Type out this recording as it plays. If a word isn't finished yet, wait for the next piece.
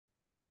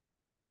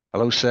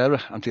Hello,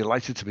 Sarah. I'm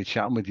delighted to be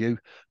chatting with you.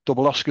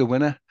 Double Oscar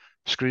winner,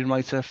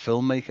 screenwriter,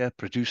 filmmaker,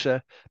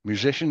 producer,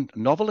 musician,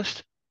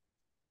 novelist.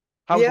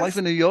 How's life Yes,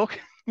 in New York?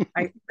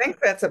 I think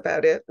that's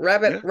about it.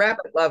 Rabbit Yeah,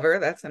 Rabbit Lover,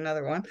 that's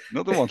another one.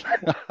 another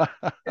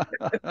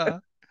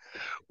one.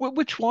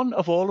 Which one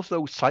of all of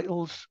those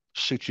titles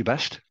suits you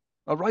best?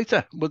 A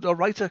writer? Would a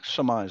writer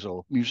surmise,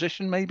 or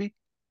musician maybe?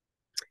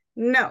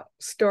 No,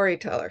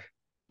 storyteller.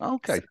 So,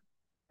 Okay.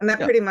 and that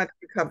Yeah. pretty much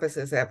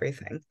encompasses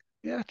everything.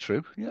 Yeah,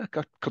 true. Yeah,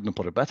 couldn't have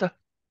put it better.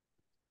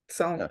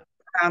 So,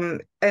 Yeah.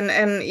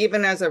 and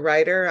even as a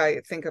writer,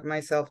 I think of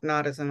myself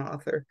not as an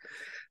author,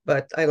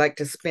 but I like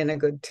to spin a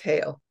good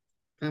tale.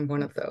 I'm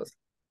one of those.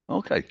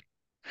 Okay.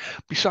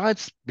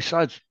 Besides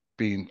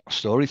being a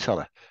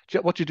storyteller,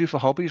 what do you do for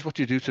hobbies? What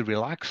do you do to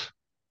relax?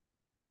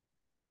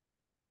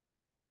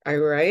 I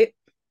write.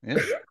 Yeah.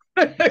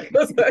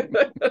 Because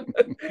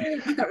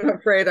I'm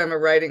afraid I'm a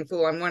writing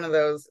fool. I'm one of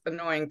those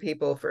annoying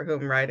people for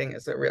whom writing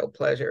is a real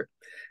pleasure.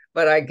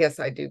 But I guess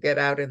I do get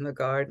out in the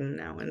garden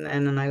now and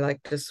then, and I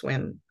like to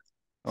swim.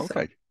 So,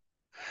 Okay.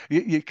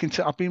 You can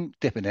tell I've been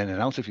dipping in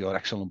and out of your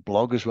excellent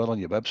blog as well on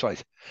your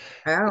website.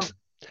 oh, Is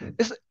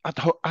is it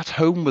at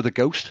home with a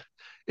ghost?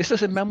 Is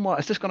this a memoir?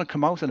 Is this going to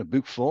come out in a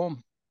book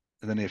form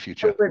in the near I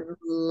future? would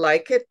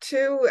like it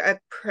to.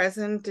 At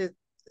present,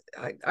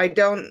 I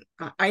don't,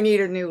 I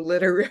need a new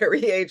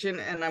literary agent,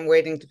 and I'm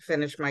waiting to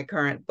finish my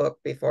current book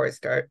before I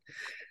start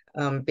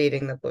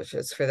beating the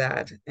bushes for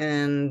that.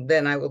 And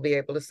then I will be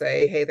able to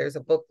say, hey, there's a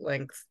book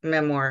length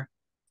memoir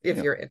if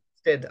Yeah. you're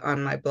interested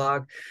on my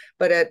blog.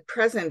 But at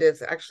present,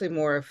 it's actually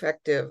more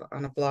effective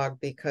on a blog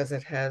because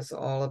it has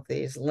all of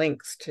these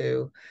links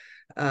to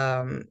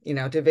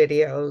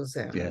videos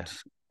Yeah.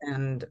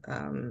 and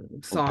Some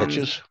songs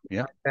pictures.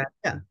 Yeah. like that.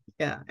 Yeah,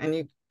 yeah. And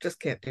you just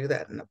can't do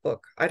that in a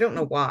book. I don't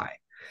know why.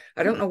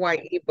 I don't Hmm. know why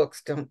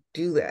ebooks don't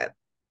do that.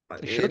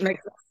 They It should.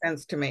 makes no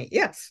sense to me.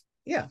 Yes.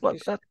 Yeah. Well, You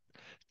should.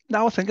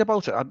 now I think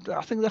about it,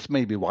 I think that's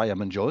maybe why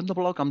I'm enjoying the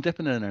blog. I'm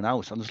dipping in and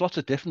out, and there's lots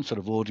of different sort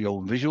of audio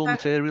and visual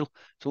material,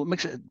 so it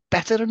makes it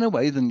better in a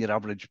way than your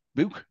average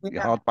book, your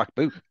Yeah. hardback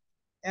book.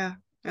 Yeah.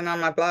 And on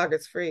my blog,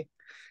 it's free.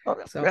 Oh,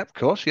 So yeah, of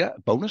course, yeah,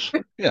 bonus,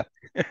 yeah.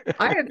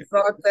 I had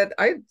thought that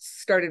I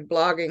started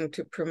blogging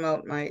to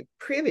promote my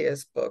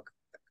previous book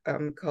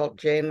called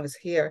Jane Was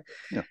Here.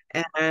 Yeah.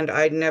 And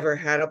I'd never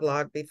had a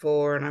blog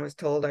before, and I was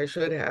told I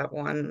should have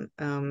one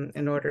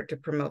in order to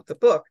promote the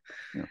book.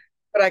 Yeah.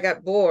 But I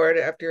got bored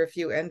after a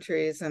few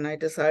entries, and I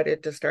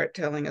decided to start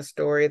telling a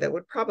story that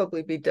would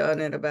probably be done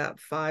in about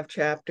 5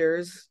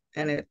 chapters,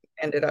 and it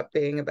ended up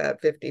being about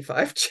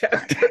 55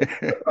 chapters.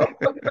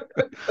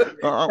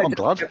 I I'm just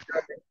glad. kept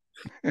going.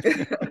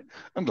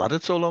 I'm glad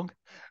it's so long.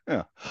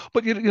 Yeah.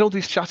 But you know,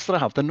 these chats that I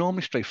have, they're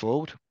normally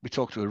straightforward. We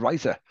talk to a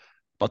writer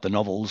about the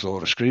novels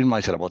or a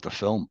screenwriter about the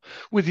film.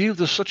 With you,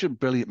 there's such a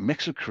brilliant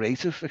mix of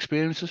creative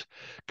experiences.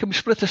 Can we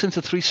split this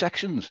into three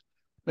sections?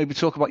 Maybe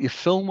talk about your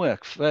film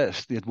work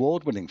first, the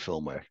award-winning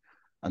film work,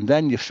 and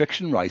then your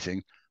fiction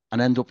writing,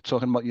 and end up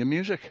talking about your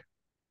music.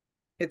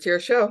 It's your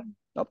show.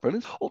 Oh,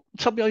 brilliant. Well,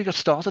 tell me how you got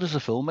started as a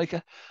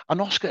filmmaker. An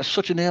Oscar at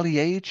such an early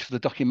age for the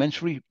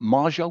documentary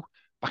Marjoe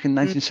back in Mm,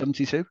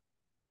 1972.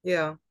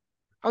 yeah.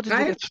 How did you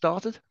I get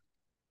started?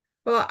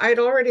 Well, I'd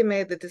already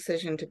made the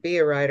decision to be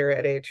a writer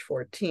at age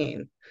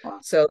 14. Oh,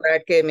 So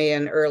that gave me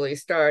an early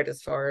start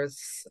as far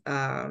as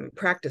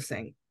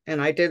practicing. And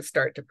I did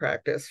start to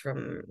practice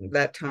from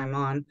that time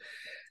on.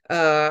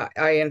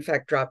 I, in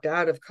fact, dropped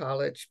out of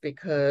college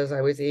because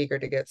I was eager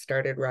to get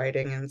started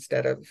writing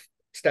instead of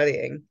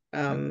studying.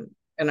 yeah,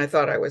 And I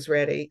thought I was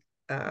ready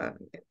in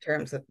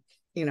terms of,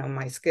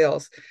 my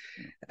skills.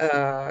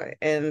 yeah.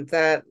 And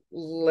that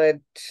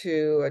led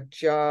to a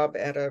job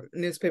at a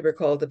newspaper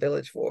called The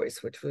Village Voice,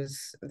 this Oh,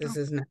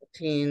 is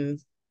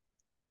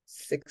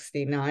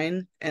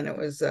 1969, and it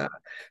was a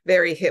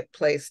very hip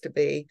place to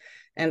be.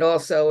 And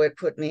also, it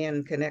put me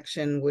in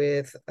connection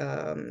with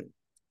a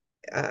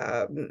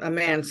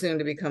man soon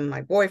to become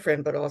my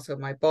boyfriend, but also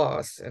my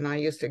boss. And I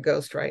used to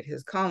ghostwrite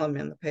his column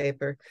in the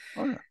paper.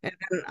 oh yeah. And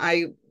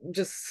I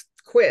just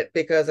quit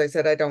because I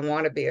said, I don't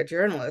want to be a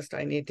journalist.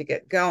 I need to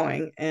get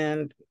going.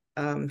 And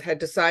had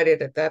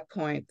decided at that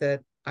point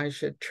that I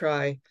should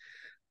try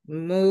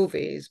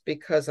movies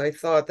because I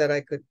thought that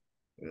I could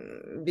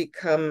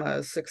become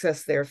a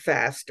success there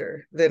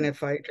faster than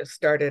if I just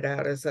started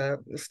out as a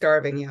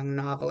starving young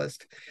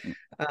novelist.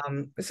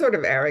 Sort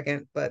of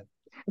arrogant, but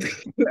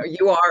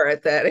you are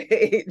at that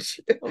age.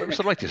 Well, it was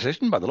the right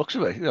decision by the looks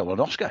of it. You know, an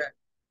Oscar.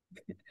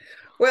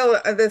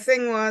 Well, the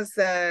thing was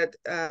that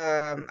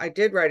I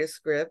did write a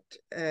script.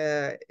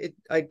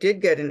 I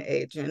did get an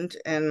agent,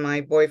 and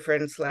my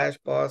boyfriend slash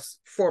boss,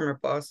 former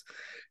boss,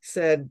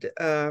 said,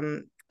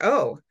 "Oh,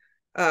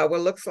 well,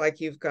 looks like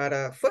you've got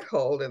a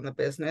foothold in the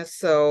business.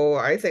 So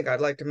I think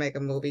I'd like to make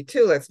a movie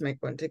too. Let's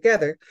make one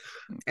together."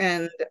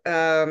 And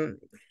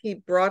he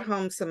brought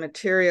home some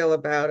material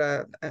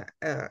about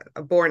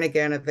a born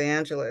again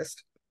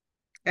evangelist.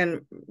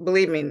 And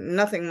believe me,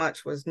 nothing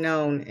much was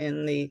known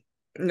in the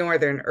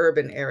northern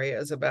urban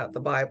areas about the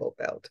Bible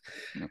Belt.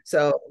 Yeah.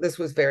 So this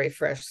was very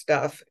fresh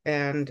stuff.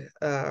 And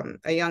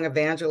a young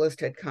evangelist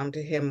had come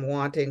to him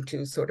wanting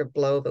to sort of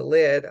blow the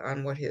lid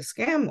on what his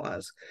scam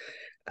was.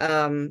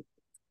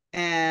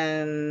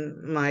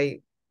 And my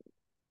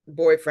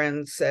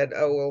boyfriend said,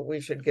 oh, well, we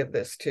should give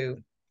this to,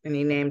 and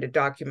he named a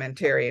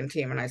documentarian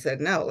team. And I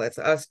said, no, let's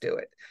us do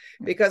it.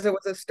 Because it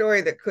was a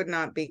story that could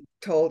not be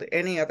told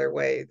any other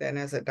way than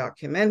as a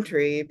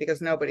documentary, because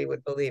nobody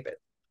would believe it.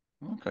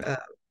 Okay.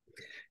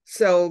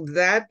 So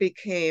that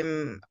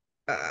became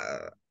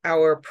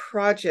our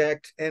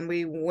project, and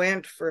we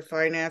went for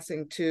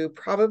financing to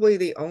probably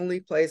the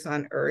only place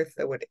on earth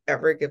that would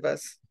ever give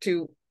us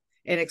two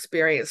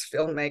inexperienced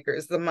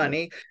filmmakers the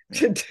money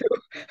to do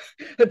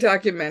a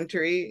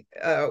documentary,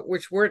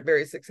 which weren't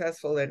very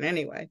successful in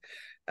anyway.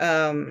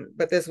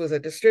 But this was a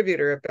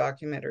distributor of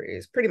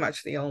documentaries, pretty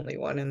much the only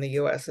one in the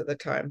US at the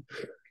time.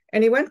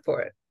 And he went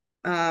for it.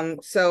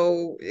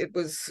 So it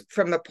was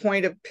from the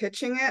point of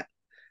pitching it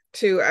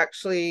to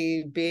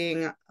actually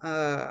being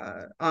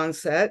on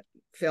set,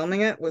 filming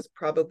it, was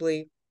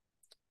probably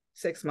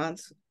 6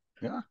 months.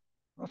 Yeah,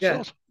 that's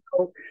yeah. Short.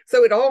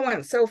 So it all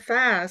went so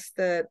fast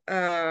that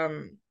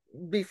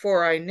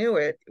before I knew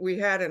it, we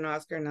had an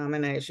Oscar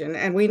nomination,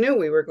 and we knew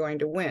we were going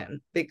to win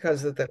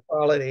because of the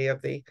quality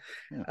of the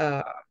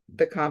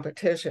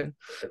competition.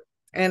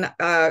 And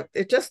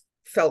it just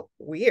felt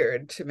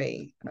weird to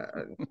me.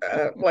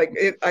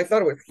 I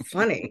thought it was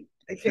funny.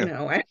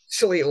 I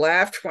actually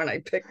laughed when I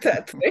picked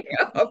that thing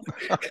up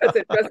because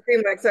it just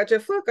seemed like such a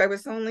fluke. I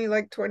was only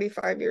like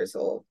 25 years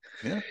old.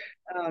 Yeah.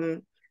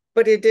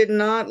 But it did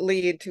not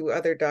lead to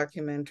other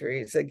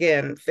documentaries.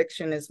 Again,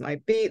 fiction is my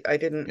beat. I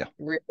didn't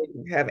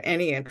really have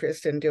any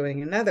interest in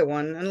doing another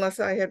one unless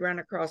I had run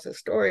across a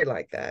story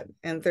like that.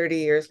 And 30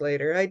 years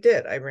later, I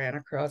did. I ran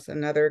across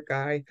another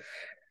guy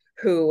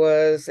who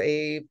was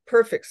a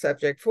perfect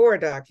subject for a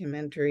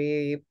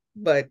documentary,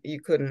 but you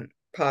couldn't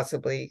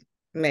possibly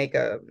make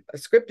a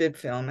scripted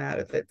film out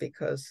of it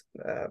because,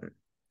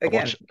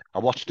 again, I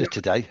watched it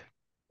today.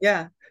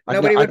 Yeah.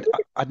 I'd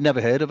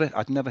never heard of it.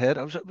 I'd never heard.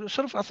 I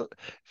thought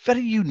very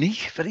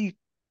unique, very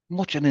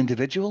much an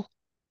individual.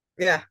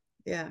 Yeah.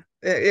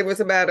 It was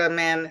about a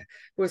man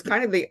who was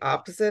kind of the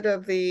opposite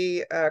of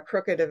the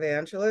crooked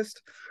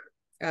evangelist.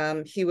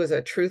 He was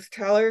a truth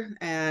teller,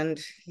 and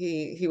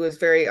he was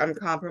very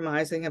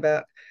uncompromising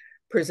about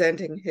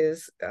presenting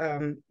his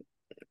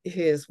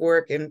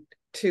work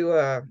to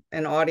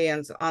an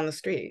audience on the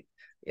street,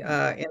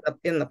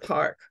 in the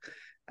park.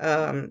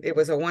 It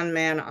was a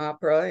one-man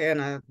opera in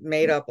a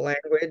made-up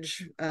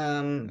language,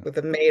 with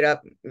a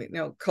made-up,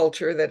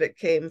 culture that it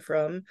came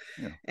from.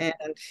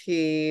 And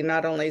he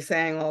not only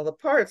sang all the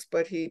parts,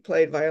 but he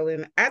played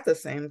violin at the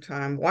same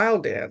time while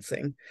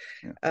dancing.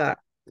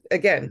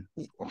 Again,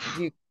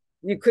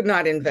 you could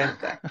not invent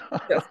that.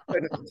 Just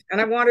couldn't.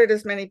 And I wanted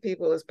as many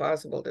people as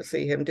possible to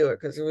see him do it,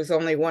 because there was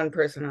only one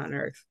person on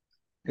earth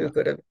who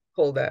could have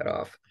pulled that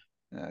off.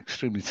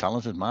 Extremely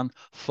talented man.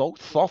 Thoth.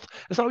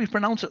 Is that how you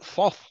pronounce it?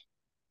 Thoth.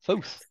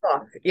 Thoth.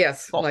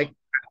 Yes, Thoth.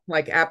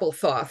 like apple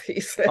Thoth,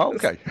 he says.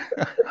 Okay.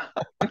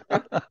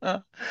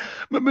 But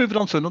moving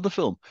on to another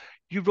film.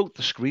 You wrote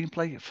the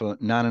screenplay for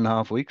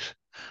 9.5 Weeks.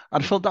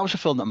 And I felt that was a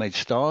film that made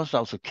stars.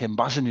 That was with Kim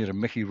Basinger and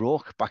Mickey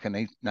Rourke back in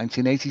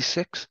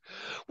 1986.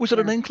 Was it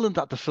an inkling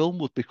that the film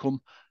would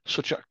become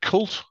such a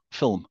cult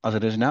film as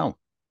it is now?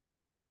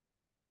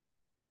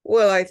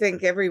 Well, I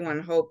think everyone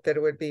hoped that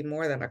it would be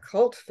more than a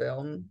cult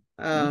film,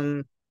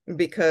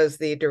 because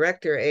the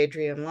director,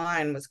 Adrian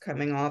Lyne, was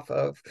coming off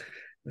of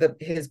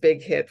his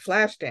big hit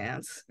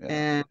Flashdance,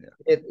 and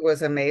it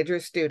was a major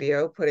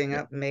studio putting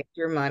up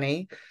major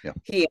money.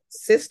 He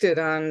insisted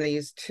on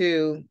these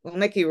two. Well,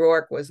 Mickey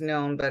Rourke was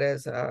known, but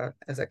as a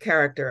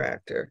character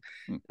actor,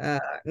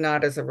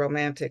 not as a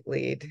romantic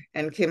lead,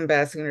 and Kim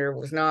Basinger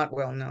was not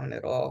well known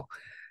at all.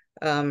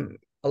 A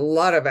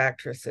lot of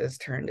actresses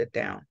turned it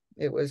down.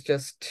 It was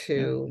just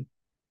too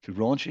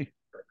raunchy,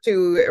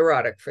 too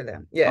erotic for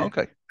them. Yeah.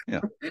 Okay.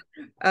 Yeah.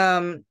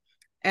 And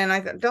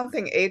I don't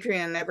think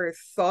Adrian ever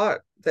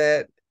thought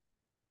that.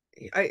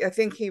 I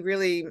think he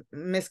really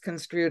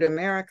misconstrued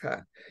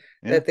America,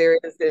 that there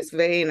is this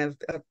vein of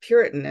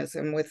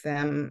Puritanism with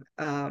them.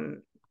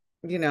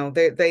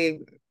 They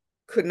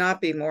could not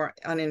be more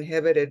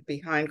uninhibited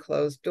behind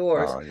closed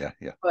doors. Oh, yeah.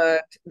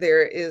 But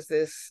there is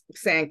this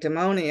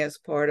sanctimonious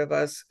part of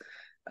us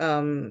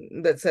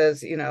that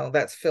says,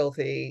 that's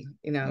filthy.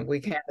 We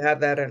can't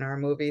have that in our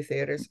movie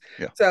theaters.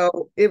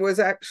 So it was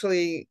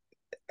actually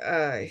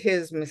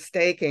his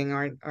mistaking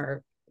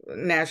our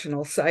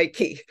national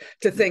psyche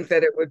to think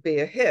that it would be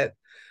a hit,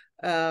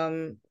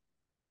 and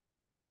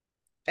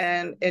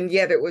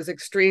yet it was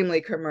extremely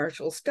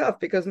commercial stuff,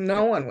 because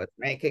no one was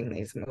making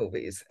these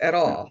movies at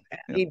all.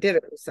 And he did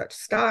it with such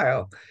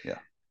style.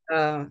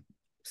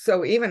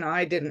 So even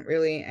I didn't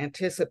really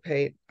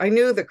anticipate. I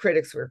knew the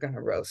critics were going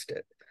to roast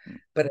it,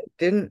 but I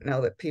didn't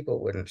know that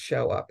people wouldn't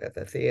show up at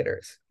the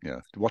theaters.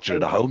 Watch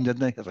it at home,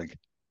 didn't they? I think.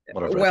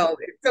 Well,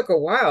 it took a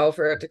while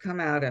for it to come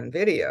out in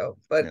video,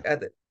 but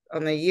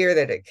on the year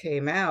that it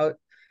came out,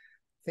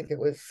 think it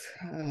was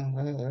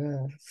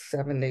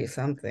 70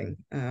 something,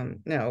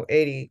 no,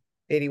 80,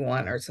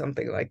 81 or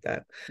something like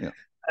that. Yeah.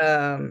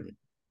 Um,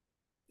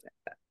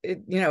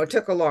 it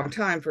took a long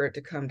time for it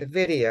to come to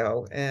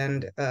video.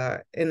 And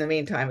in the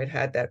meantime, it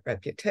had that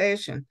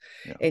reputation.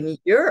 Yeah. In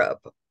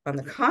Europe, on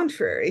the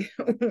contrary,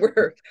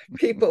 where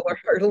people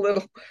are a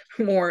little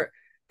more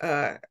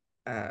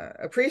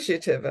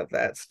appreciative of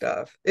that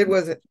stuff, it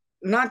was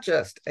not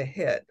just a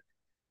hit,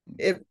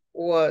 it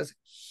was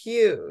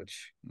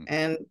huge.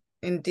 And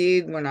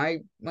indeed,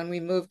 when we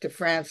moved to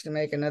France to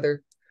make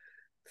another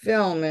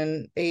film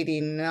in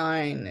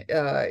 '89,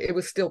 it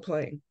was still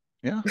playing.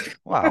 Yeah.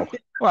 Wow.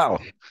 Wow.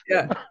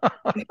 Yeah.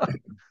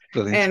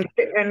 Brilliant.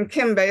 And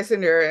Kim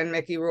Basinger and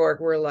Mickey Rourke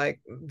were like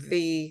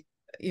the,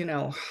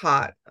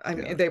 hot. I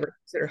mean, Yeah. they were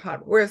considered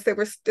hot, whereas they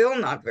were still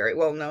not very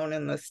well known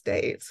in the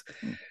States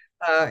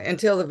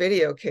until the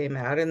video came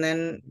out. And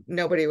then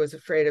nobody was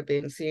afraid of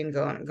being seen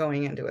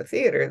going into a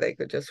theater. They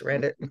could just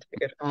rent it and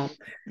take it home.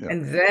 Yeah.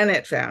 And then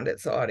it found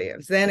its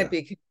audience. Then Yeah. it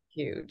became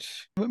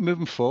huge.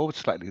 Moving forward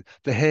slightly,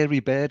 the Hairy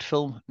Bird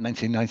film,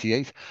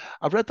 1998.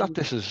 I've read that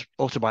this is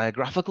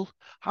autobiographical.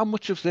 How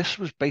much of this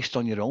was based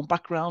on your own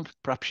background,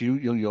 perhaps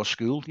your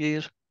school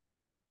years?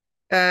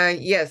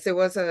 Yes, it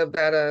was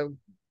about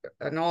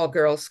an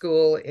all-girls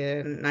school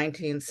in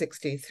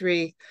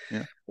 1963,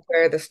 Yeah.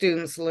 where the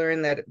students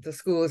learn that the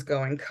school is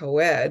going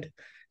co-ed,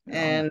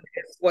 and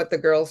it's what the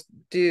girls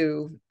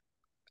do.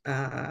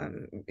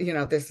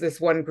 This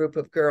one group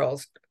of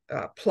girls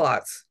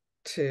plots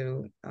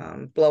to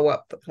blow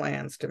up the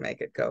plans to make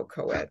it go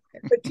co-ed.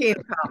 It's a teen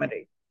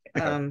comedy.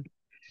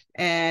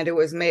 And it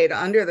was made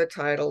under the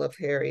title of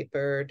Hairy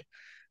Bird,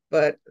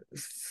 but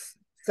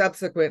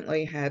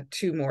subsequently had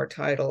 2 more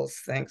titles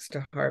thanks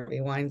to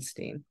Harvey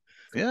Weinstein,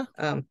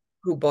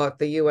 who bought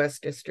the US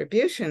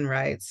distribution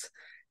rights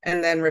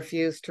and then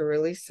refused to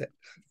release it.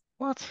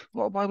 What?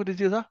 Why would he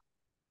do that?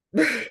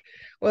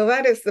 Well,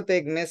 that is the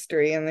big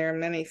mystery, and there are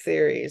many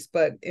theories,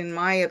 but in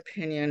my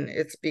opinion,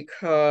 it's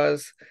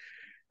because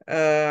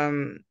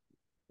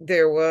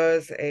there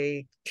was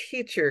a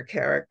teacher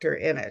character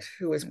in it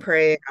who was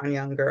preying on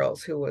young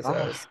girls, who was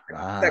a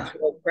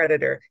sexual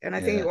predator, and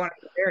I think he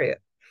wanted to bury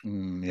it.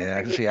 Yeah,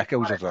 I can see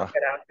echoes of that.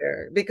 Get out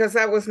there, because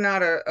that was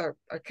not a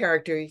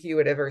character you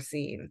had ever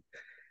seen.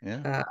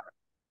 Yeah.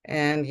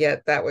 And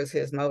yet that was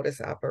his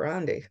modus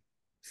operandi.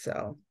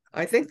 So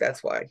I think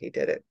that's why he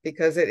did it,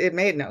 because it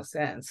made no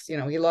sense.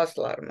 He lost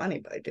a lot of money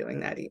by doing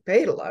that. He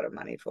paid a lot of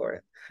money for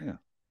it. Yeah.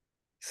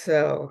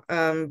 So,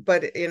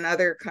 but in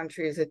other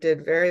countries, it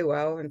did very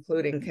well,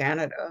 including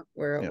Canada,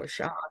 where it was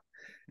shot.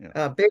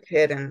 A big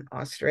hit in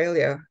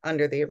Australia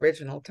under the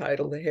original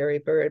title, The Hairy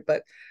Bird.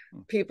 But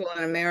people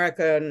in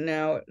America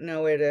now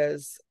know it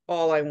as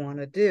All I Want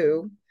to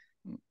Do.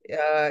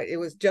 It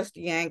was just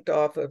yanked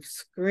off of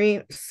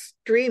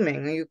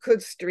streaming. You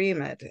could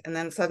stream it, and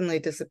then suddenly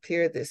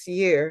disappeared this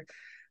year.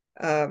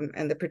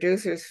 And the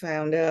producers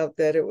found out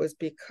that it was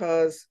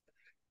because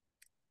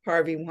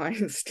Harvey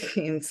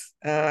Weinstein's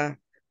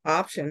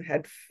option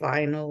had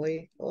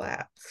finally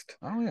lapsed.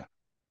 Oh, yeah.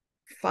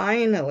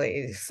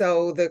 Finally.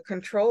 So the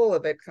control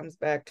of it comes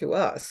back to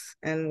us,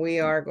 and we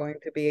are going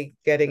to be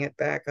getting it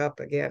back up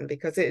again,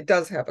 because it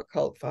does have a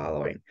cult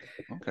following.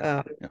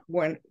 Okay.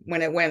 When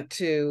it went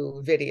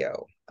to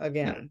video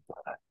again,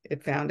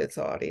 it found its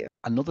audience.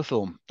 Another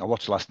film I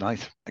watched last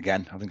night,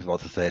 again, I think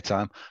about the 3rd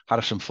time,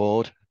 Harrison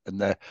Ford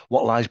and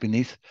What Lies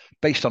Beneath,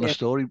 based on a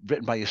story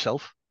written by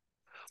yourself.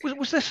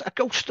 Was this a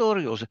ghost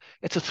story, or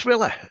it's a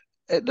thriller?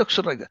 It looks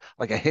sort of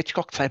like a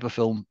Hitchcock type of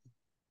film,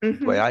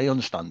 the way I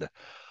understand it.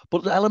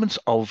 But the elements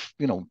of,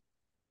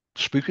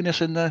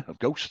 spookiness in there, of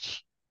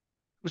ghosts,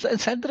 was it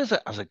intended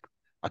as a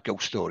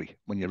ghost story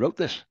when you wrote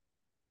this?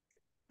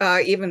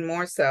 Even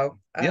more so.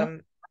 I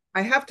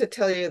have to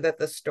tell you that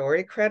the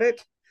story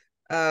credit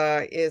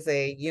is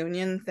a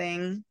union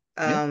thing.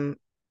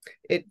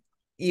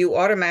 You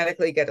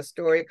automatically get a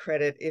story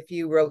credit if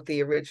you wrote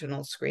the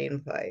original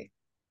screenplay.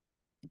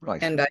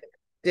 Right. And I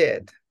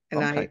did.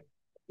 And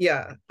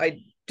I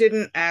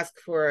didn't ask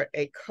for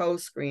a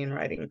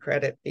co-screenwriting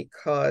credit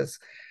because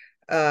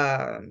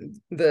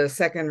the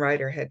second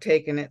writer had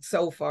taken it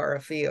so far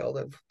afield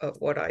of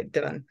what I'd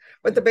done.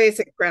 But the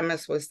basic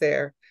premise was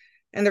there.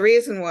 And the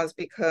reason was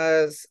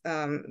because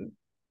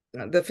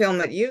the film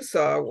that you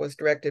saw was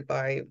directed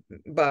by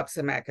Bob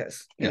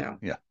Zemeckis, a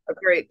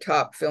great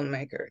top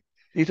filmmaker.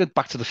 He did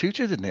Back to the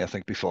Future, didn't he, I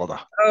think, before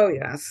that? Oh,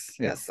 yes.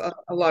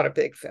 A lot of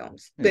big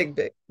films. Big.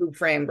 Who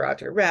Framed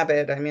Roger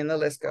Rabbit? I mean, the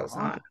list goes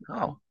on.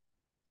 Wow.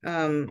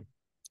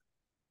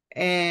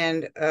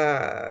 And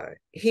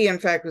he, in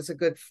fact, was a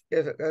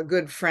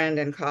good friend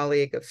and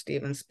colleague of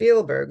Steven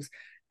Spielberg's,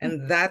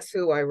 and that's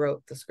who I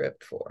wrote the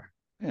script for.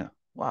 Yeah.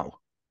 Wow.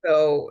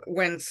 So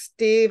when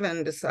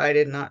Steven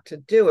decided not to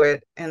do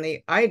it, and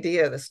the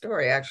idea of the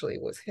story actually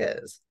was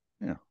his.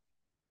 Yeah.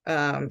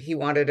 He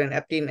wanted an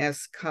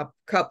empty-nest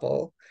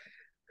couple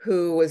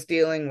who was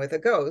dealing with a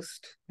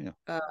ghost. With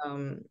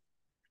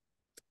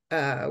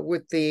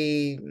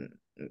the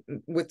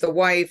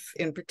wife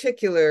in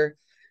particular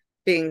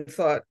being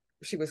thought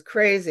she was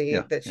crazy,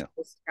 Yeah, that she yeah,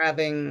 was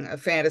having a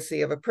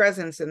fantasy of a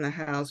presence in the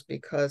house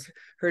because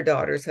her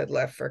daughters had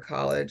left for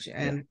college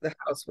yeah, and the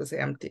house was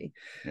empty.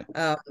 yeah,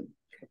 Um,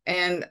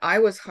 and I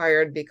was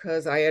hired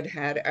because I had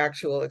had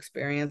actual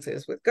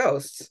experiences with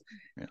ghosts.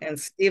 yeah. And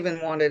Stephen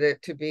wanted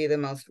it to be the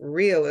most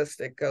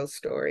realistic ghost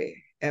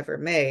story ever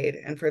made,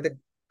 and for the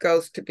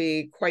ghost to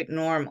be quite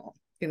normal,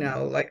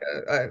 Mm, like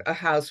a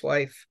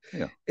housewife,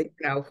 yeah.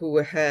 who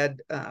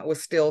had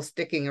was still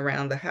sticking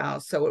around the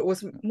house. So it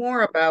was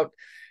more about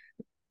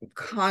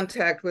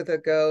contact with a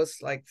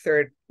ghost, like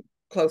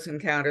close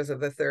encounters of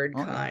the third Oh,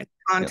 yeah, kind,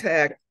 yeah.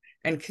 contact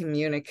and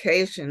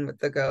communication with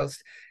the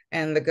ghost,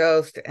 and the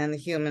ghost and the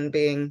human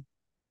being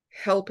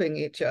helping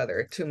each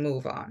other to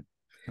move on.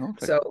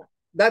 Okay. So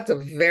that's a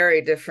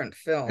very different It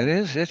film.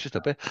 is. It's just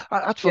a bit.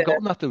 I'd Yeah.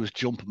 forgotten that there was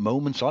jump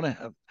moments on it.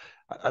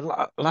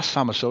 Last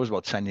time I saw it was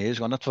about 10 years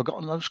ago, and I'd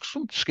forgotten there was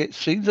some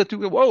scenes that do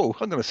go, whoa,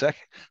 hang on a sec.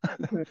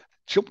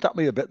 Jumped at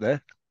me a bit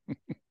there.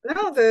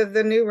 No,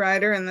 the new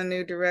writer and the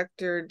new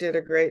director did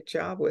a great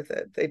job with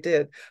it. They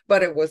did,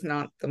 but it was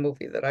not the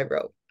movie that I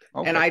wrote,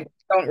 and Okay. I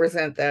don't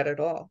resent that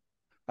at all.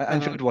 I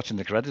enjoyed watching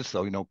the credits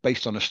though,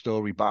 based on a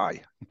story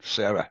by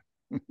Sarah.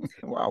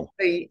 Wow.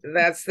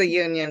 That's the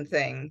union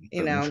thing,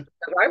 Brilliant.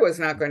 I was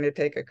not going to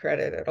take a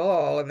credit at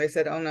all, and they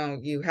said, "Oh no,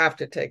 you have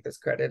to take this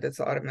credit. It's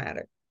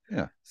automatic."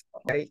 Yeah. So,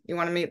 okay, you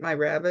want to meet my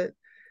rabbit?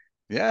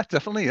 Yeah,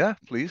 definitely. Yeah,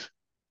 please.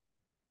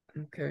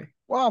 Okay.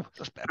 Wow,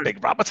 that's a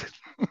big rabbit.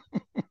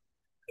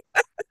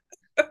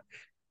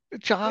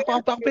 How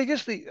big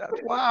is the?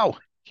 Wow,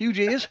 huge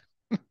ears.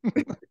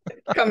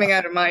 Coming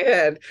out of my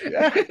head.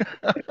 Yeah.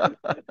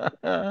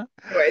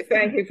 Anyway,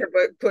 thank you for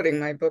putting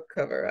my book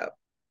cover up.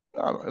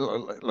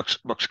 It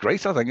looks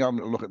great. I think I'm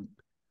looking.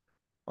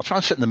 I'll try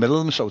and sit in the middle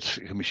of them so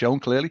it can be shown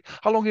clearly.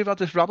 How long have you had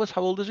this rabbit?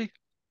 How old is he?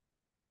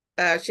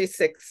 She's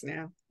 6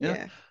 now. Yeah.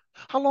 Yeah.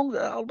 How long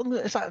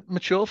is that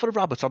mature for a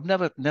rabbit? I've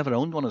never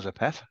owned one as a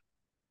pet.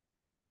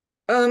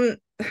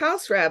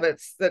 House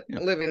rabbits that Yeah.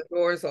 live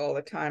indoors all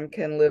the time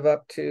can live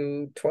up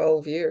to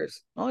 12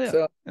 years. Oh yeah.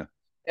 So, Yeah.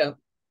 yeah, So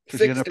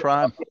she's in six her to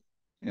prime. 12.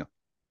 Yeah.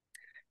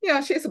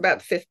 Yeah, she's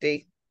about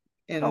 50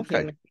 in Okay.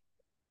 human.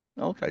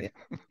 Okay.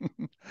 Yeah.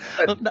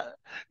 But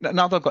Well,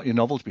 now that I've got your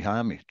novels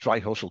behind me, Dry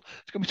Hustle.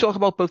 Can we talk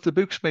about both the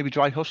books? Maybe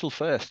Dry Hustle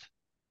first.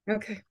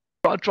 okay.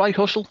 Dry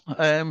Hustle.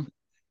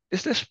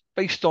 Is this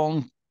based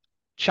on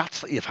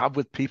chats that you've had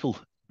with people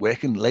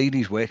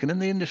ladies working in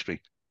the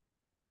industry?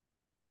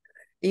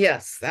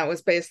 Yes, that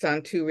was based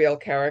on 2 real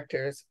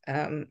characters.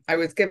 I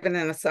was given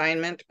an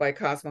assignment by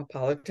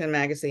Cosmopolitan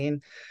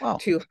magazine Wow.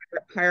 to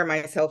hire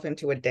myself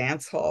into a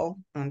dance hall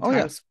on Oh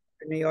yeah. Times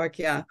Square, New York,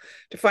 yeah,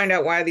 to find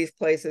out why these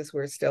places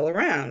were still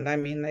around. I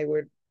mean, they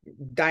were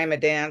dime a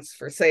dance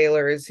for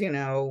sailors,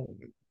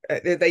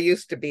 they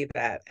used to be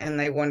that, and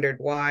they wondered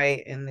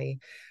why in the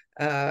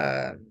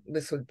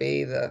this would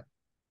be the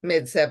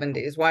mid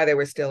 70s, why they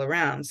were still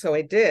around. So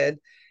I did,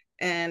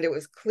 and it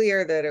was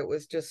clear that it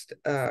was just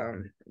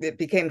it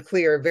became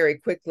clear very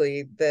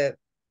quickly that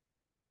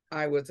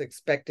I was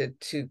expected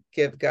to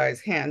give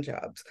guys hand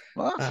jobs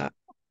Well, uh,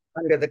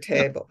 under the yeah.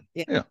 table.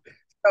 Yeah. Yeah.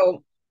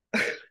 So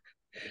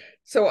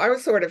so I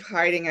was sort of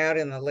hiding out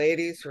in the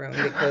ladies' room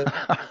because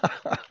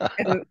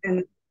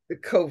and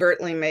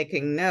covertly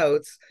making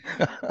notes.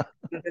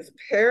 This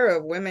pair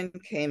of women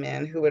came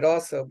in who had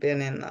also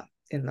been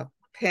in the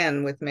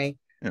pen with me,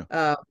 Yeah.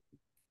 uh,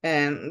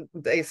 and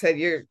they said,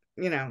 you're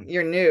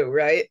new,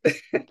 right?"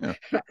 Yeah.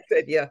 I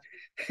said, "Yeah."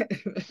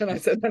 And I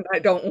said, "And I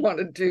don't want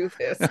to do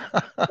this." They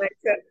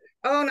said,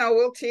 "Oh no,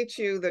 we'll teach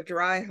you the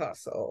dry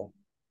hustle,"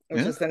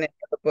 which Yeah. is the name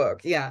of the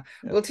book. "Yeah,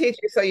 Yeah. we'll teach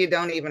you so you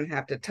don't even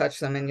have to touch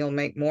them, and you'll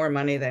make more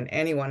money than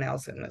anyone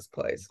else in this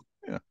place."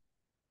 Yeah.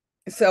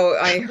 So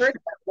I heard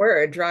that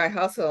word, dry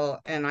hustle,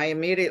 and I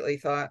immediately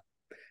thought,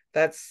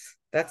 that's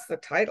the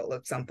title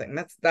of something.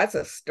 That's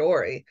a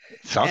story.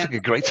 Sounds And like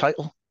a great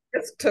title.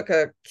 just took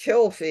a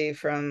kill fee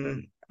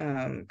from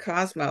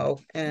Cosmo,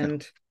 Yeah.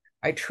 and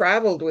I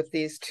traveled with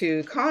these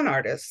 2 con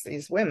artists,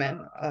 these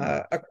women,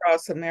 Yeah.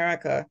 across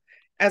America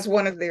as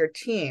one of their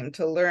team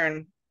to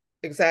learn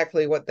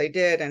exactly what they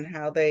did and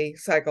how they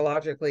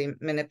psychologically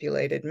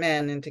manipulated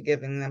men into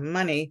giving them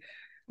money,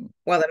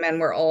 while the men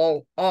were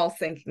all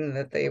thinking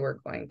that they were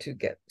going to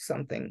get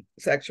something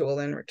sexual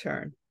in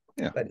return,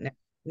 Yeah. but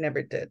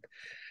never did.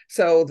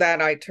 So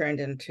that I turned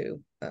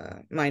into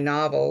my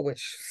novel,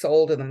 which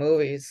sold in the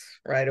movies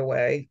right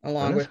away,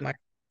 along Brilliant. with my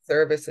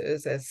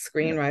services as Yeah.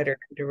 screenwriter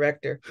and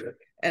director. Yeah.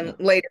 And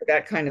later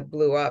that kind of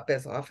blew up,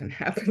 as often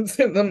happens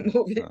in the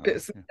movie Yeah.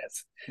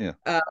 business. Yeah.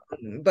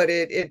 But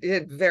it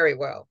did very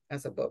well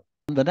as a book.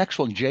 And the next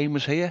one, Jane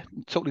was here.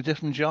 Totally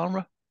different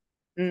genre.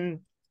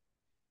 Mm.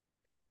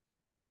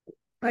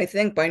 I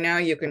think by now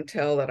you can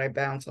tell that I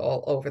bounce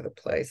all over the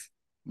place.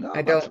 No,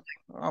 I don't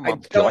I I'm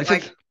don't delighted.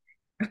 like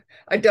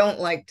I don't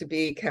like to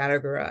be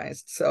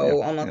categorized. Yeah.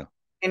 So almost Yeah.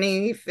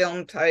 any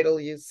film title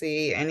you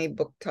see, any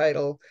book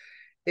title,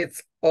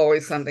 it's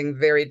always something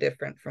very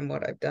different from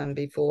what I've done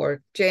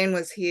before. Jane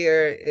Was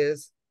Here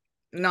is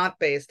not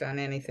based on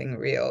anything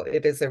real.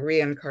 It is a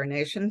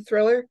reincarnation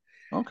thriller.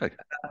 Okay.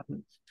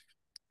 Um,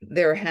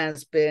 there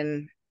has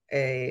been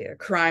a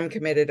crime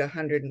committed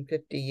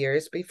 150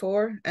 years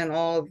before, and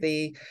all of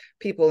the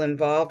people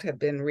involved have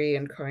been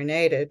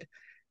reincarnated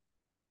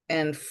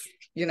and,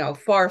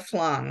 far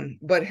flung,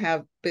 but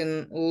have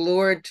been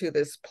lured to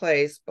this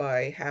place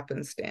by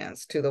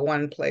happenstance, to the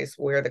one place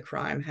where the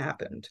crime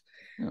happened.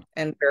 Yeah.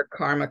 And where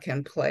karma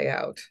can play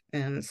out.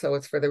 And so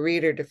it's for the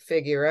reader to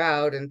figure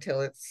out,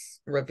 until it's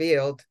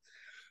revealed,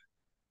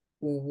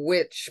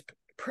 which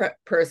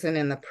person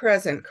in the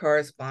present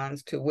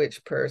corresponds to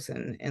which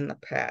person in the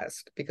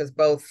past, because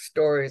both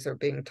stories are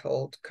being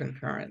told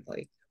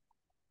concurrently,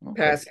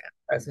 past and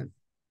present.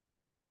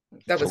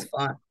 That was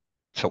fun.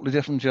 Totally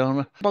different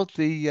genre. About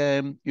the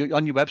on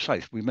your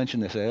website, we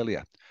mentioned this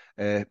earlier,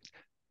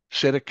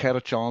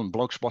 Kernochan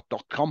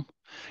blogspot.com.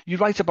 You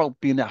write about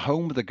being at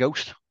home with a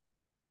ghost.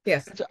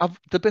 Yes.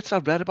 The bits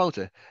I've read about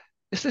it,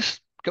 is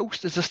this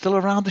ghost, is it still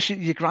around?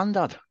 Your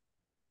granddad?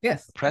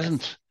 Yes.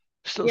 Present?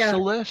 Yes.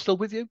 Still there? Still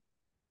with you?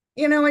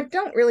 I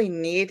don't really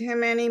need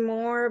him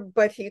anymore,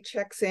 but he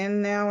checks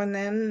in now and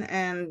then,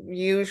 and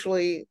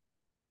usually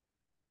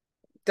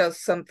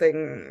does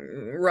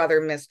something rather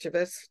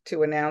mischievous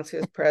to announce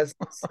his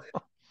presence,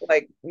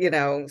 like,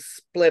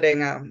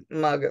 splitting a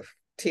mug of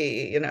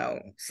tea,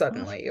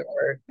 suddenly,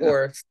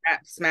 or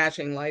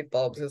smashing light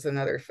bulbs is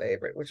another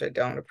favorite, which I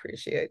don't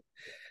appreciate.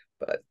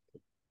 But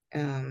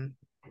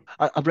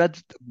I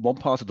read one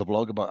part of the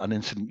blog about an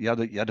incident. You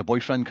had a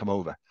boyfriend come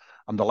over,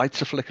 and the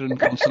lights are flickering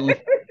constantly,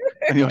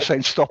 and you're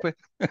saying, "Stop it!"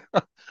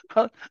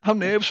 How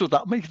nervous would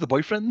that make the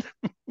boyfriend?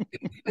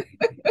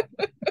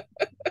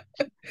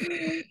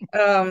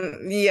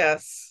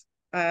 Yes.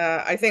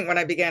 I think when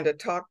I began to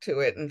talk to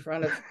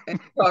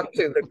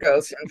the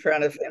ghost in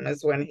front of him,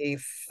 is when he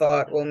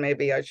thought, well,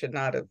 maybe I should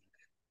not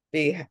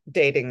be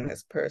dating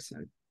this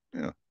person.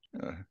 Yeah,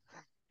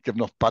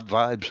 giving off bad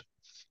vibes.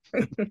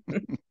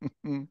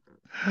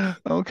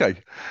 Okay.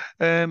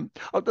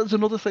 There's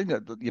another thing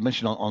that you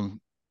mentioned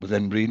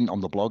within reading on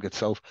the blog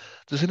itself.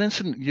 There's an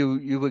incident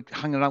you were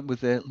hanging out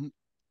with I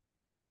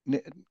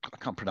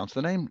can't pronounce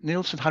the name,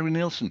 Harry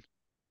Nilsson,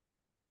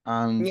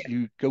 and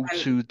you go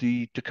to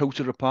the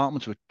Dakota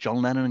apartments with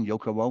John Lennon and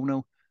Yoko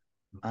Ono.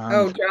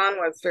 And John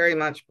was very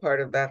much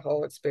part of that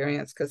whole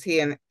experience, because he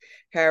and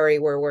Harry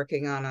were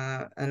working on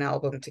an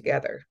album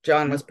together.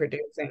 John was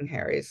producing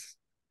Harry's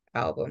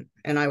album,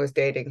 and I was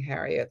dating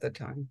Harry at the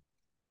time.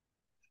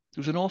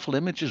 There was an awful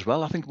image as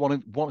well. I think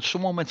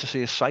someone went to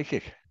see a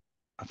psychic,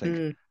 I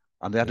think,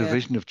 and they had a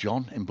vision of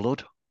John in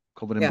blood,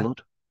 covered in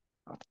blood.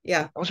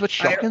 Yeah, I was a bit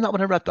shocking that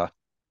when I read that.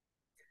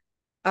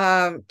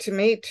 To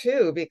me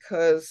too,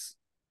 because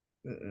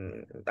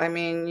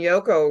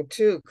Yoko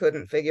too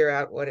couldn't figure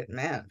out what it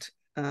meant.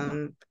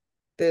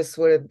 This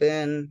would have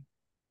been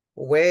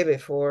way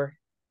before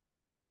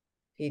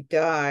he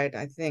died.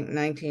 I think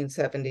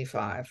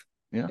 1975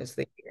 is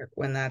the year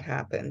when that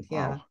happened.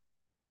 Wow. Yeah.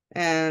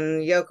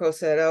 And Yoko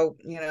said,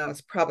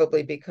 it's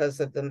probably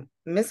because of the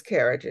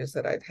miscarriages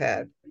that I've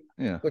had,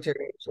 which are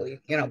usually,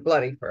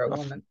 bloody for a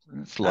woman.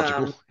 It's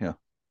logical.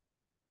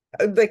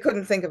 They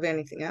couldn't think of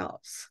anything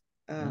else.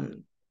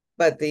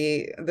 But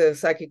the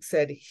psychic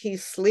said, he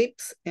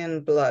sleeps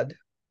in blood.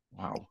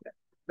 Wow.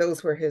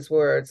 Those were his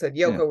words that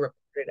Yoko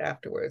reported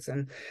afterwards.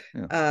 And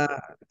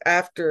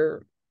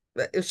after,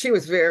 she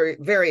was very,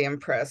 very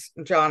impressed.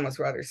 John was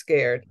rather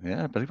scared.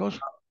 Yeah, but he was.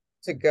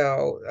 To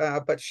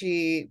go, but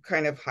she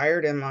kind of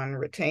hired him on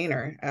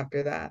retainer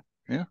after that.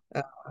 Yeah.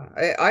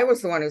 I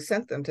was the one who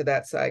sent them to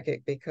that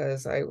psychic,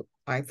 because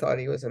I thought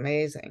he was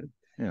amazing.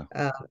 Yeah.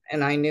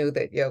 And I knew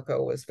that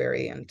Yoko was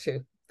very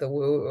into the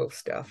woo-woo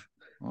stuff.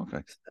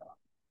 Okay.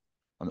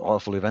 An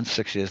awful event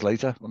 6 years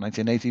later,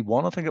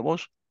 1981, I think it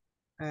was,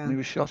 when he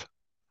was shot.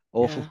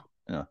 Awful.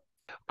 Yeah.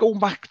 Going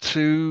back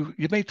to,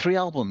 you made 3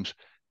 albums,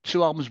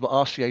 2 albums with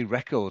RCA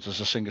Records as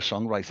a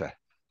singer-songwriter,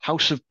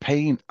 House of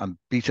Pain and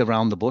Beat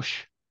Around the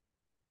Bush.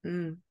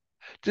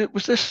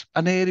 Was this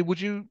an area,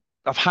 would you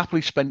have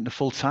happily spent the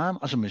full time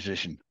as a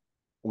musician?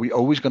 Are we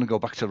always going to go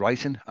back to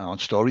writing and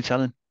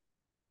storytelling?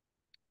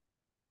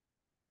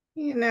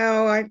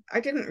 I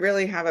didn't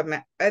really have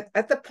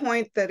at the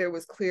point that it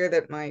was clear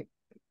that my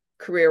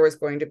career was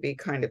going to be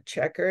kind of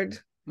checkered.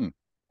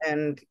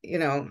 And,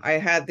 I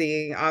had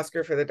the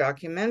Oscar for the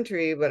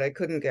documentary, but I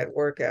couldn't get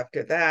work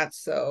after that.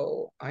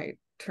 So I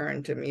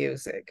turned to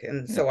music.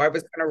 And so I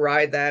was going to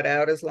ride that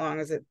out as long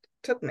as it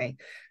took me.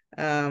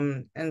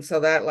 And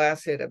so that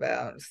lasted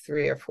about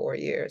 3 or 4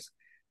 years.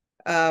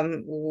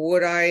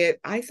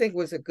 I think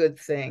was a good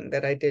thing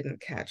that I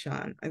didn't catch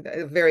on,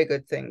 a very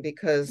good thing,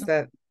 because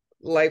that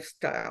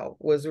lifestyle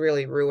was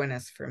really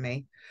ruinous for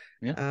me.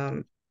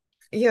 I'm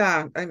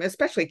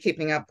especially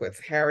keeping up with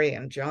Harry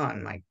and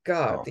John. My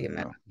God, the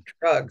amount of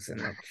drugs and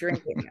the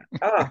drinking.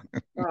 God.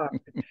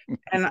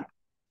 And,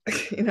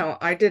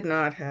 I did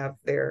not have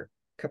their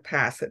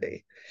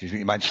capacity. Do you think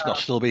you might not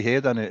still be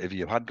here then if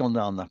you had gone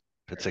down that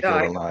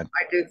particular line?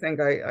 I do think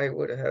I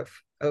would have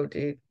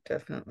OD'd,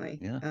 definitely.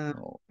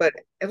 But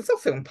it was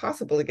also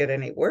impossible to get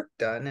any work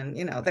done. And,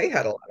 they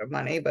had a lot of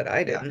money, but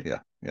I didn't.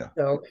 Yeah.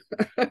 So,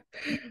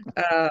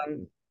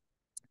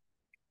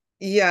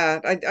 Yeah,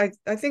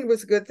 I think it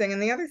was a good thing.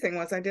 And the other thing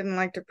was I didn't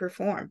like to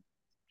perform.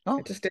 I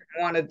Oh, just didn't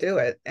want to do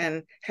it.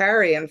 And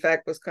Harry, in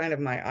fact, was kind of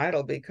my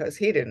idol because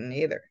he didn't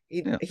either.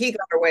 yeah, He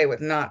got away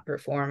with not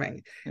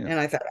performing. yeah, And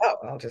I thought, oh,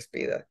 I'll just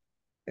be the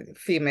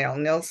female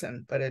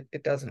Nilsson, but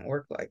it doesn't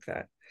work like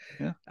that.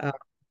 yeah, Uh,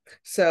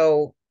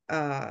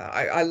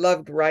 I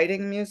loved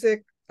writing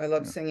music. I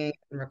loved yeah, singing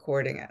and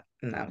recording it,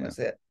 and that yeah. was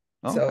it.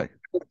 So Okay,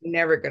 I was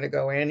never going to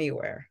go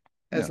anywhere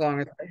as yeah, long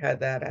as I had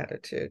that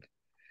attitude.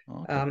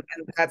 okay, And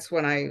that's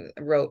when I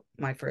wrote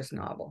my first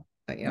novel.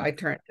 yeah, I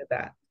turned to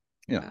that.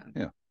 yeah, Um,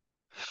 yeah.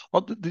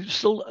 Well,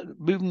 still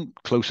moving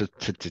closer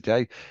to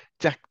today.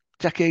 Dec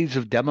decades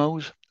of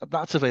demos.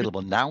 That's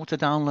available now to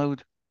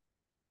download.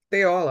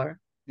 they all are.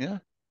 Yeah.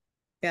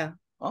 Yeah.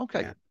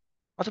 Okay. Yeah.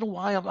 I don't know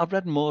why I've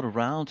read more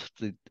around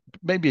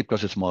maybe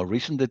because it's more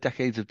recent, the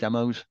decades of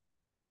demos.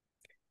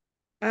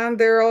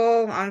 They're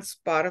all on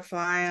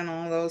Spotify and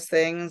all those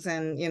things.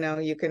 And,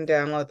 you can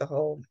download the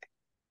whole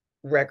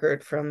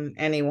record from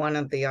any one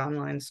of the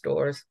online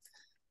stores.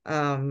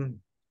 Um,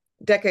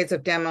 Decades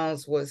of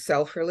Demos was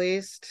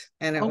self-released,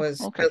 and it Oh, was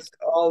okay. just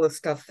all the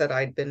stuff that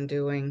I'd been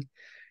doing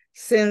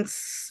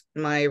since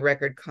my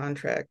record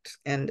contract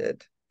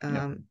ended.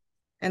 Yeah.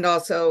 And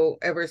also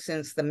ever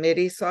since the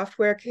MIDI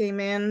software came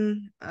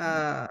in,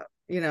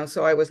 Mm.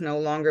 so I was no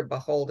longer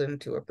beholden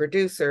to a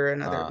producer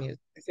and other Ah,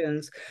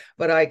 musicians,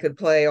 but I could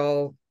play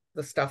all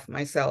the stuff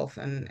myself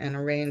and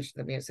arrange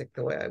the music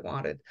the way I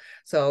wanted.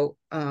 So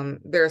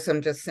there are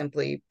some just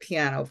simply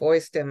piano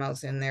voice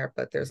demos in there,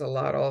 but there's a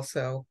lot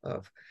also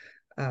of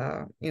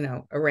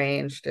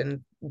arranged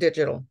and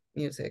digital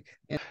music.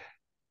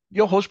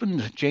 your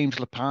husband, James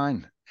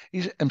Lapine,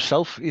 he's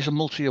a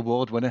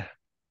multi-award winner,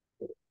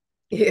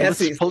 Yes,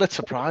 he's.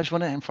 Pulitzer Prize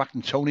winner, in fact,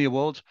 and Tony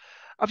Awards.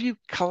 Have you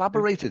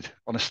collaborated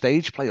on a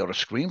stage play or a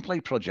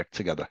screenplay project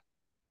together?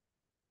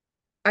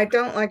 I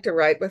don't like to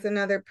write with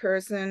another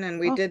person, and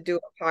we Oh, did do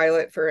a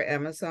pilot for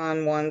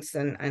Amazon once,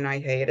 and I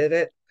hated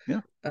it.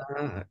 yeah.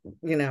 Uh,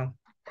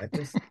 I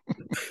just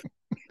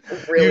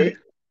You, really,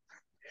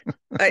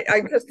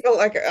 I just felt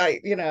like I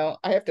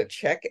have to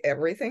check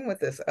everything with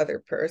this other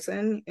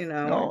person.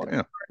 oh,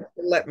 yeah,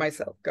 Let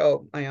myself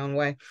go my own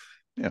way.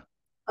 yeah,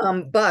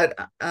 But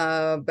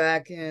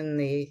back in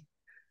the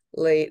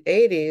late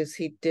 80s,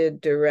 he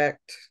did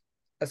direct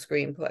a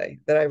screenplay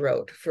that I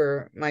wrote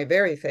for my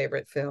very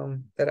favorite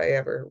film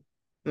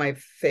my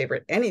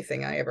favorite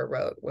anything I ever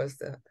wrote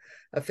was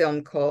a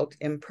film called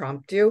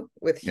Impromptu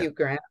with yeah, Hugh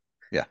Grant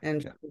yeah,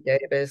 and yeah, Julie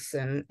Davis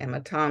and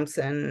Emma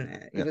Thompson.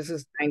 It yeah. was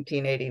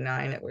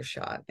 1989. It was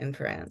shot in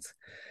France.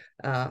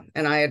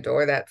 And I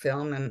adore that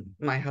film. And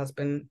my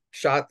husband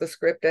shot the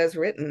script as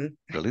written.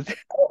 Brilliant.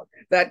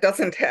 That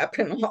doesn't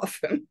happen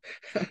often.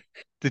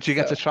 Did you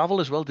get So to travel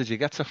as well? Did you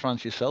get to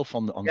France yourself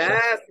on set?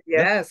 yes, Yeah.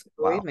 yes,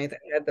 believe Wow. me, they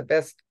had the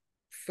best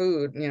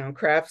food,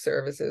 craft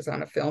services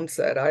on a film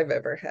set I've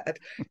ever had.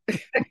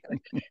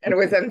 And it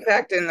was, in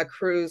fact, in the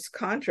crew's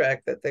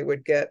contract that they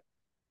would get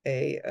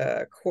a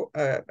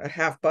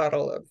half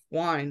bottle of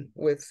wine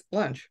with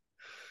lunch.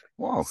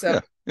 Wow. So Yeah.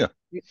 Yeah.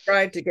 you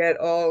tried to get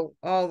all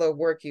the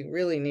work you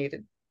really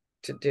needed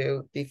to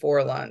do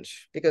before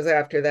lunch, because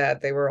after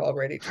that they were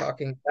already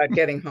talking about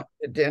getting home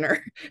to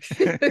dinner.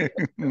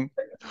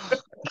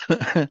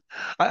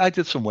 I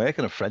did some work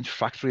in a French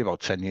factory about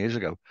 10 years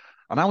ago.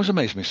 And I was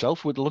amazed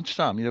myself with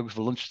lunchtime,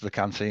 for lunch to the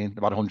canteen,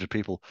 about 100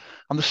 people.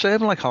 And they're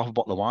serving like half a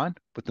bottle of wine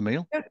with the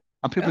meal. Yeah,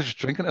 And people are yeah, just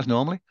drinking it as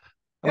normally.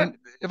 I yeah. mean,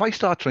 if I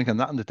start drinking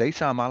that in the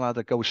daytime, I'll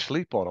either go to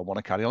sleep or I want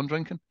to carry on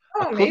drinking.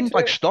 I Oh, me couldn't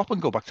like too. stop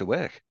and go back to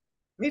work.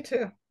 Me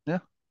too. Yeah.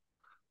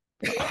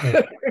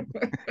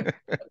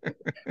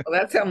 Well,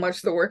 that's how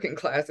much the working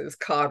class is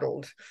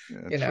coddled,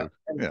 Yeah, true.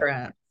 in Yeah.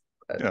 France.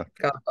 But Yeah.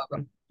 God love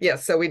them.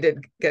 Yes, so we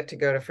did get to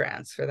go to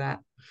France for that.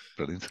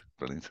 Brilliant.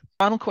 Brilliant.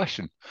 Final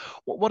question.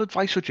 What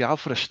advice would you have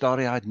for a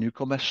starry-eyed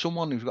newcomer,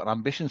 someone who's got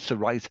ambitions to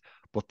write,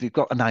 but they've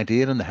got an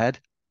idea in the head?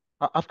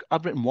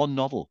 I've written one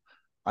novel,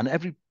 and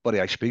everybody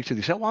I speak to,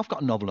 they say, "Oh, I've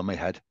got a novel in my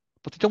head,"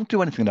 but they don't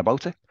do anything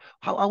about it.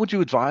 How would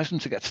you advise them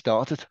to get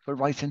started for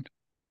writing?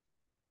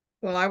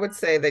 Well, I would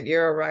say that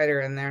you're a writer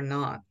and they're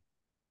not,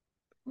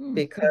 Yeah.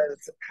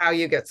 because how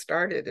you get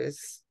started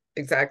is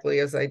exactly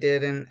as I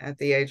did at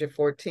the age of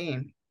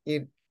 14.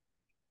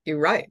 You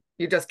write.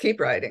 You just keep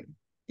writing.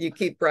 You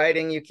keep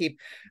writing, you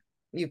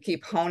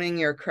keep honing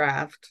your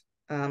craft.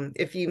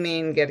 If you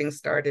mean getting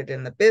started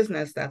in the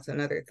business, that's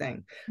another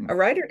thing. Mm, A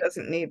writer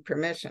doesn't need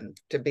permission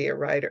to be a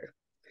writer.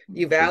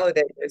 You true.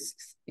 validate this,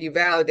 you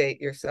validate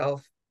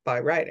yourself by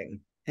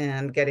writing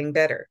and getting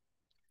better.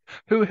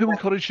 Who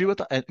encouraged you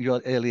at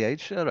your early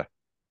age, Sarah?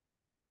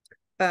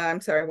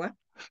 I'm sorry, what?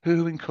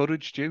 Who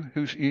encouraged you?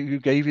 Who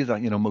gave you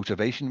that,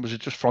 motivation? Was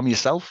it just from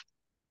yourself?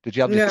 Did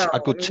you have No, a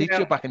good teacher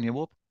no, backing you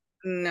up?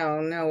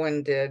 no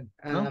one did.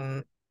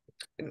 No?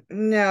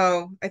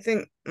 No, I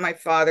think my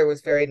father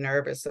was very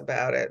nervous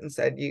about it and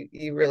said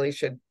you really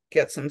should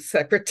get some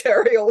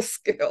secretarial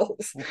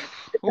skills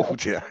Oh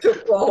dear. to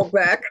fall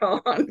back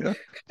on. Yeah.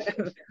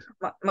 And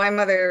my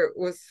mother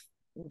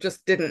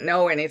just didn't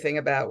know anything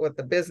about what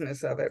the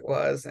business of it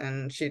was,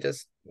 and she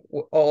just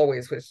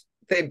always was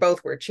they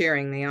both were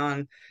cheering me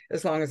on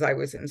as long as I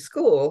was in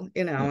school,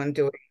 Yeah. and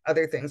doing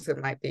other things that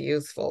might be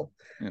useful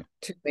Yeah.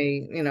 to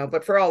me,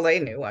 but for all they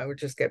knew, I would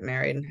just get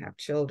married and have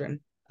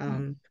children.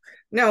 Mm.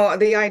 No,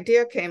 the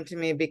idea came to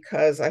me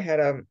because I had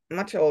a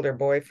much older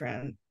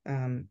boyfriend.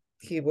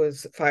 He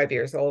was 5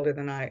 years older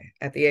than I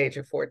at the age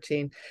of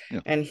 14,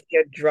 Yeah. and he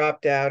had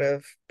dropped out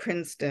of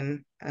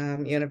Princeton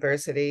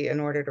University in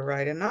order to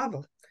write a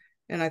novel.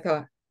 And I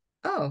thought,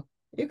 oh,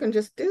 you can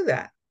just do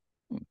that.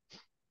 Mm.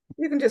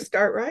 You can just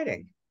start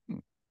writing.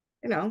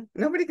 Mm.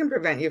 Nobody can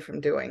prevent you from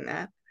doing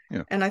that.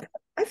 Yeah. And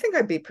I think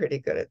I'd be pretty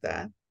good at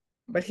that.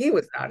 But he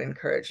was not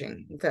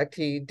encouraging. In fact,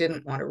 he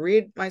didn't want to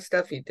read my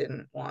stuff. He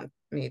didn't want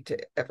me to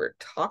ever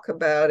talk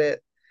about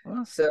it.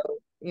 Well, So,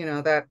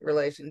 that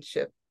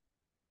relationship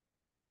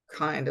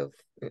kind of,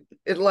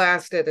 it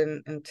lasted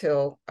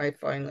until I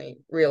finally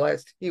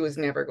realized he was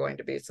never going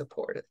to be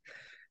supportive.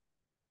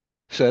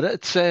 so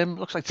it's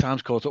looks like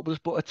time's caught up with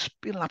us, but it's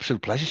been an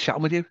absolute pleasure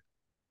chatting with you.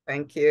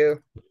 Thank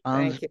you.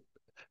 And Thank you.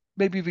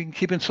 maybe we can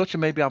keep in touch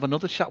and maybe have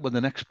another chat when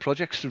the next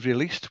project's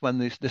released, when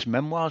this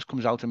memoirs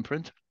comes out in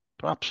print,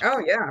 perhaps.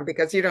 Oh, yeah,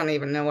 because you don't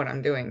even know what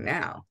I'm doing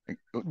now.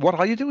 What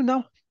are you doing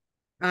now?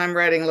 I'm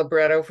writing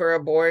libretto for a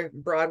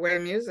Broadway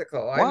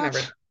musical.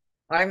 What?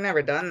 I've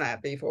never done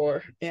that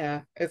before.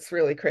 Yeah, it's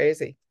really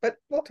crazy, but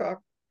we'll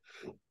talk.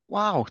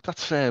 Wow,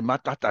 that's I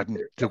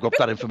didn't dig up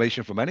that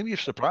information from anywhere.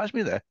 You've surprised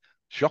me there.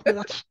 Shocked me.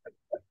 That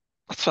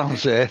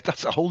sounds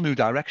that's a whole new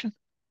direction.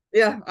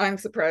 Yeah, I'm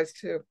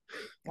surprised too.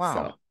 Wow.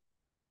 So,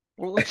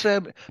 Well, let's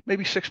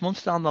maybe 6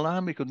 months down the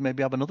line we could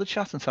maybe have another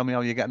chat and tell me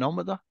how you're getting on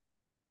with that.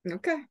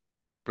 okay.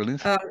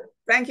 Brilliant.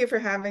 Thank you for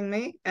having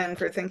me and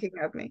for thinking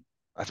of me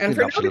That's and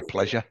been an for absolute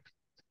pleasure.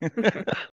 noticing.